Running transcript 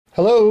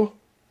Hello,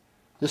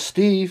 this is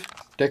Steve,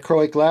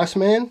 Dichroic Glass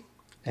Man,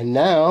 and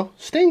now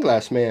Stained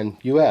Glass Man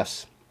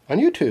US on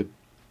YouTube.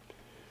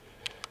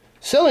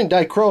 Selling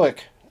dichroic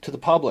to the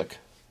public.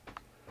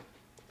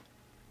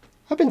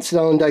 I've been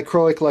selling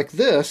dichroic like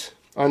this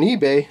on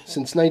eBay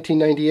since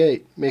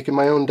 1998, making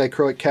my own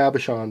dichroic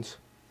cabochons.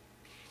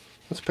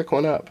 Let's pick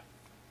one up.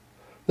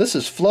 This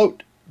is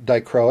float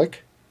dichroic,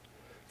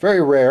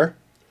 very rare.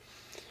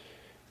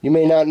 You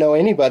may not know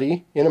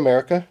anybody in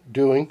America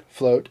doing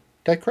float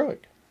dichroic.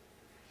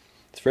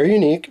 It's very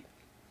unique.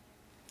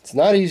 It's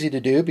not easy to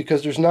do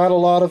because there's not a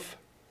lot of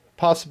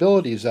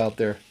possibilities out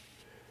there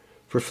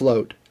for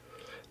float.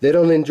 They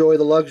don't enjoy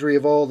the luxury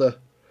of all the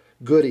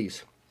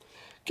goodies.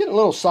 Getting a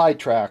little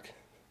sidetracked,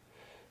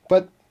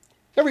 but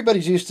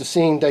everybody's used to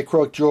seeing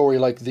dichroic jewelry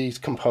like these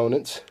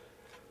components.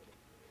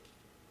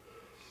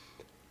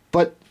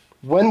 But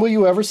when will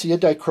you ever see a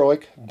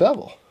dichroic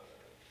bevel?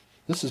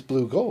 This is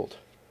blue gold.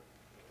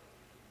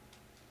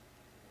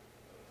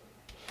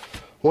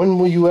 When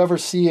will you ever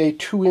see a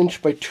 2"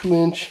 by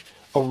 2"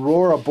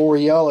 Aurora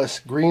Borealis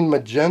green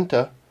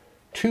magenta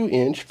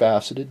 2"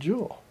 faceted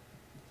jewel?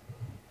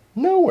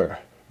 Nowhere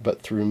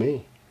but through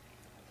me.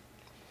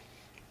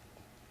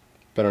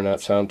 Better not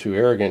sound too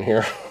arrogant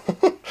here.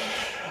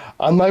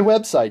 On my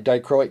website,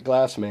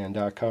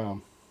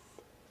 dichroicglassman.com.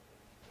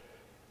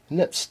 Isn't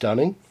that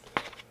stunning?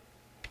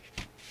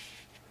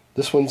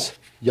 This one's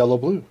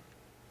yellow-blue.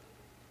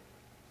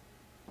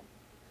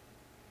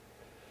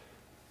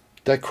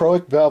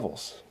 Dichroic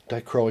bevels,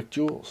 dichroic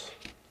jewels,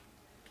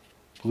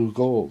 blue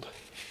gold,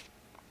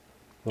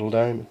 little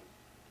diamond.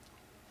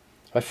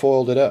 I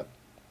foiled it up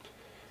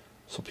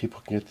so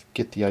people can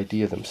get the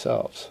idea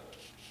themselves.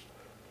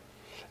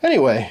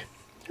 Anyway,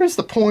 here's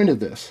the point of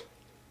this.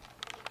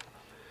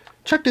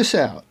 Check this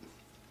out.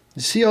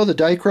 You see all the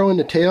dichro in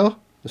the tail?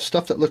 The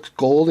stuff that looks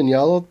gold and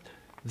yellow?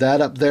 That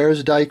up there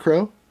is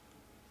dichro.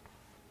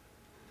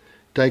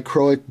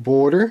 Dichroic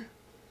border.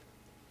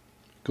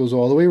 Goes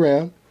all the way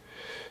around.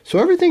 So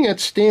everything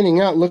that's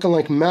standing out looking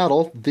like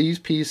metal, these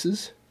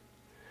pieces,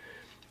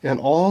 and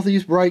all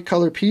these bright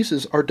colored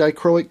pieces are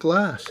dichroic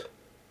glass.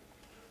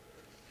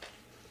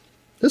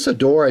 This is a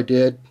door I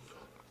did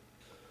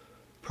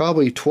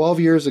probably 12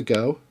 years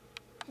ago.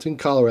 It's in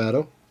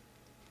Colorado.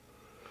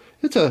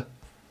 It's a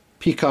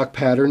peacock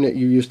pattern that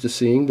you're used to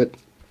seeing, but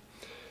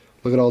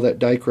look at all that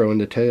dichro in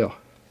the tail.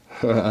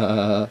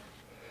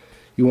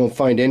 You won't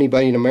find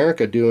anybody in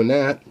America doing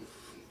that.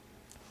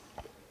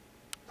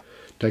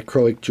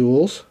 Dichroic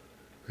jewels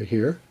right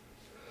here.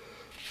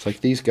 It's like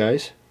these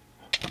guys.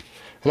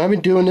 And I've been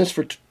doing this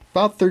for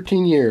about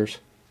 13 years.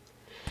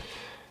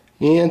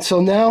 And so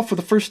now for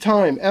the first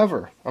time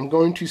ever, I'm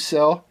going to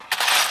sell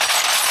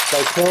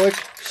dichroic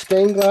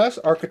stained glass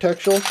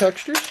architectural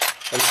textures.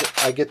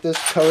 I get this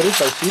coated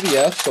by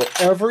CBS, so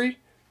every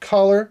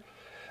color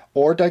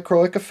or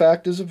dichroic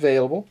effect is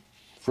available.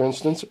 For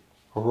instance,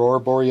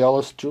 Aurora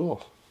Borealis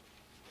jewel.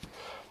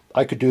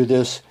 I could do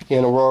this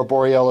in Aurora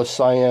Borealis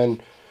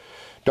cyan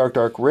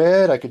dark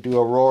red. I could do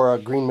Aurora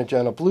green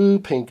magenta blue,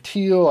 pink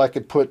teal. I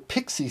could put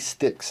pixie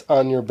sticks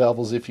on your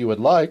bevels if you would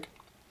like.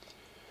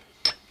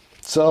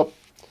 So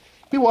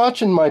be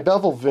watching my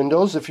bevel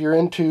windows if you're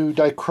into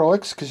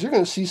dichroics, because you're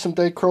going to see some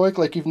dichroic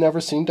like you've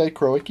never seen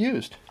dichroic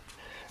used.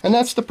 And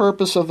that's the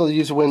purpose of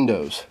these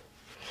windows.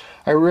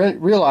 I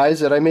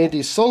realized that I made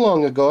these so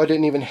long ago I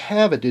didn't even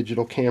have a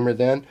digital camera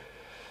then,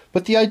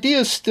 but the idea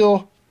is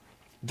still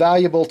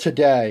valuable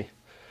today.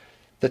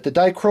 That the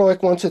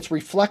dichroic, once it's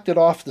reflected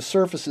off the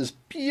surface, is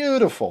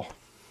beautiful.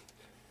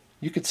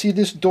 You could see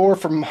this door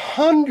from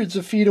hundreds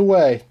of feet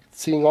away,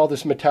 seeing all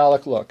this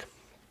metallic look.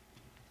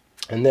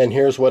 And then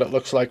here's what it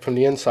looks like from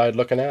the inside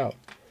looking out.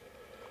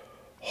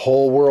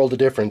 Whole world of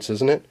difference,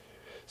 isn't it?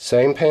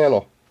 Same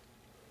panel.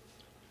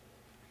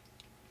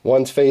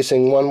 One's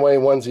facing one way,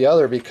 one's the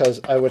other, because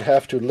I would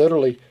have to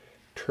literally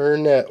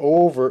turn that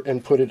over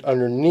and put it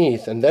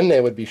underneath, and then they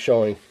would be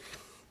showing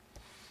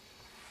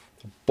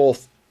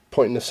both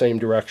pointing the same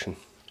direction.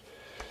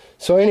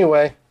 So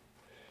anyway,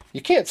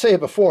 you can't say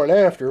before and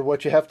after.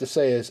 What you have to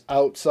say is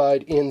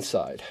outside,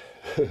 inside.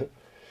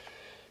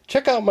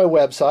 Check out my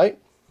website,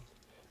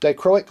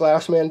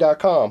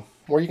 dichroicglassman.com,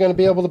 where you're going to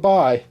be able to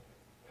buy.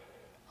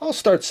 I'll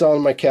start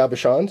selling my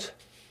cabochons.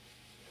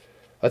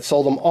 I've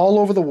sold them all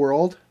over the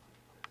world.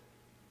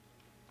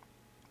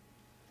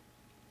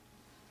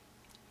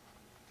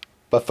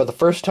 But for the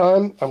first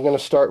time, I'm going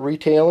to start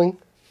retailing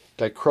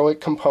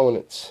dichroic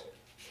components.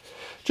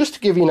 Just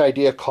to give you an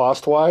idea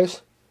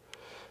cost-wise,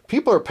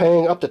 people are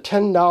paying up to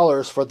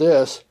 $10 for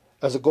this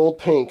as a gold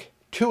pink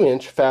 2"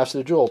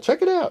 faceted jewel.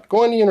 Check it out.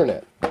 Go on the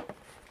internet.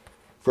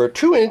 For a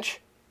 2"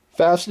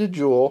 faceted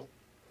jewel,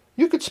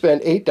 you could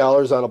spend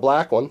 $8 on a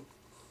black one,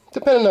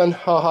 depending on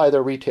how high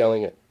they're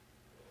retailing it.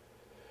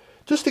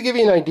 Just to give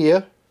you an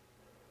idea,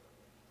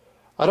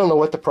 I don't know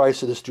what the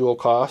price of this jewel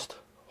cost,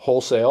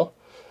 wholesale,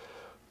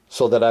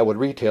 so that I would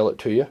retail it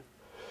to you.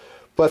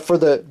 But for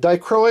the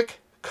dichroic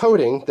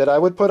coating that I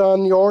would put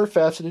on your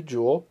faceted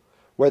jewel,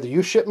 whether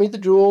you ship me the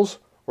jewels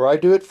or I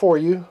do it for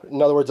you.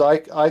 In other words,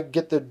 I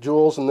get the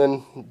jewels and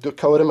then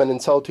coat them and then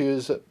sell to you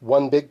as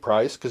one big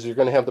price, because you're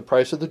going to have the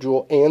price of the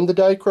jewel and the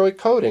dichroic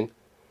coating.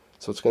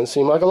 So it's going to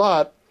seem like a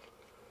lot.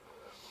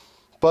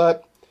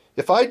 But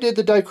if I did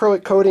the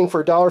dichroic coating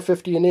for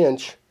 $1.50 an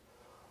inch,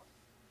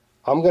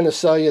 I'm going to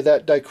sell you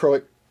that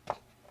dichroic,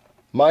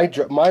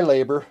 my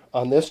labor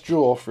on this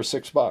jewel for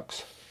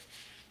 $6.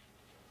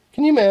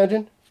 Can you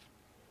imagine?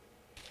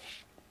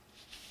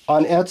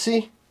 On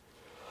Etsy,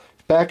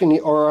 back in the,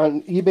 or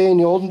on eBay in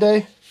the olden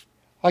day,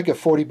 I get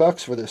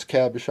 $40 for this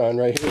cabochon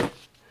right here.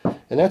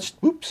 And that's,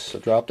 oops, I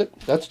dropped it.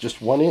 That's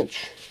just 1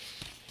 inch.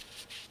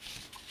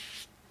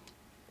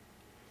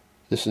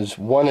 This is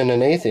 1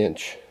 1/8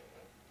 inch.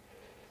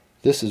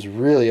 This is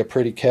really a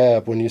pretty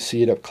cab when you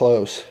see it up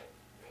close,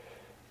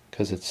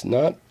 because it's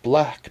not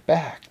black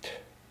backed.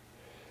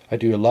 I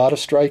do a lot of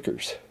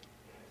strikers.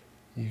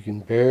 You can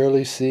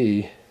barely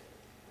see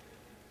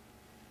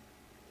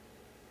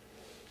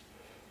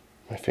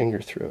my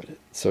finger through it.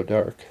 It's so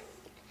dark.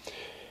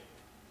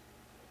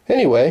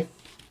 Anyway,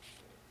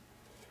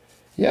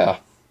 yeah.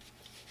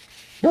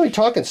 You're only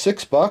talking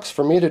 $6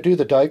 for me to do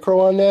the dichro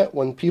on that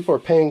when people are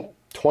paying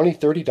 $20,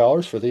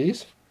 $30 for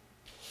these?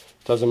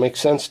 Doesn't make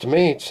sense to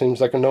me. It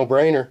seems like a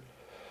no-brainer.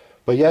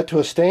 But yet to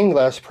a stained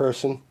glass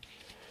person,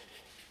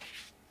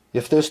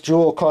 if this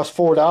jewel costs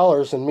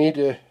 $4 and me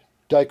to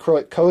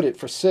dichroic coat it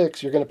for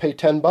 $6, you're going to pay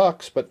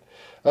 $10. But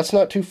that's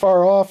not too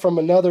far off from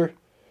another,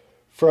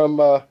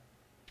 from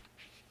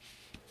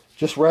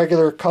just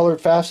regular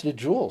colored faceted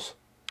jewels,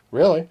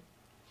 really.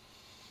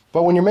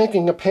 But when you're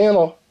making a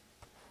panel,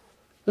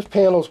 this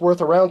panel is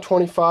worth around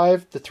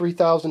 $2,500 to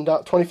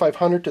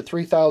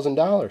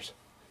 $3,000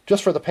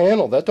 just for the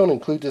panel. That don't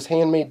include this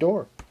handmade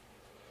door.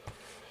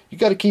 You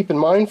got to keep in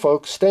mind,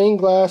 folks, stained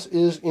glass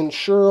is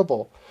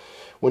insurable.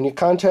 When you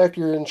contact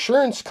your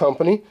insurance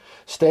company,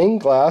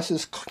 stained glass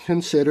is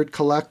considered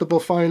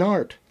collectible fine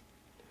art.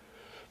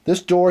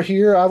 This door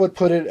here, I would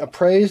put it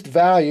appraised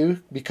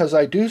value, because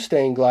I do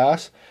stained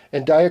glass,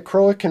 and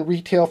dichroic can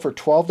retail for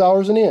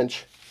 $12 an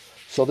inch.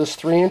 So this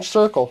 3-inch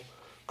circle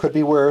could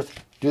be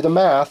worth, do the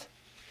math,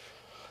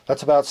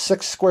 that's about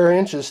 6 square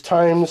inches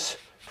times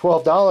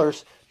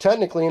 $12.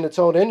 Technically, in its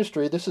own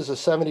industry, this is a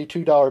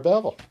 $72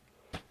 bevel.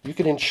 You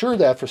could insure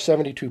that for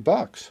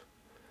 $72.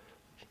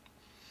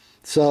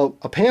 So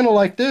a panel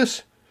like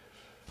this,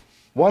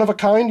 one of a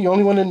kind, the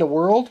only one in the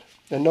world,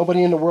 and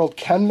nobody in the world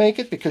can make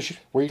it, because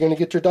where are you going to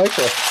get your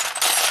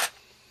dichro?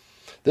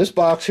 This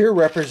box here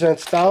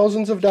represents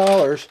thousands of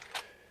dollars,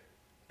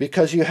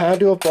 because you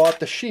had to have bought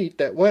the sheet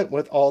that went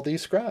with all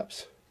these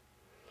scraps.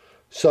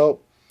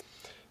 So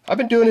I've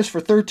been doing this for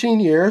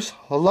 13 years.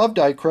 I love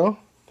dichro.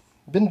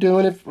 Been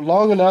doing it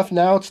long enough.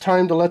 Now it's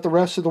time to let the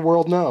rest of the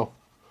world know.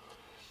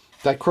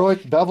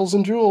 Dichroic bevels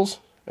and jewels,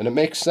 and it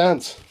makes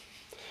sense.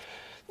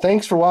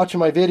 Thanks for watching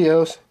my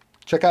videos.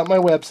 Check out my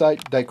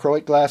website,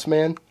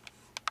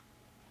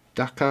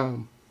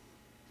 dichroicglassman.com.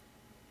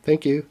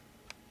 Thank you.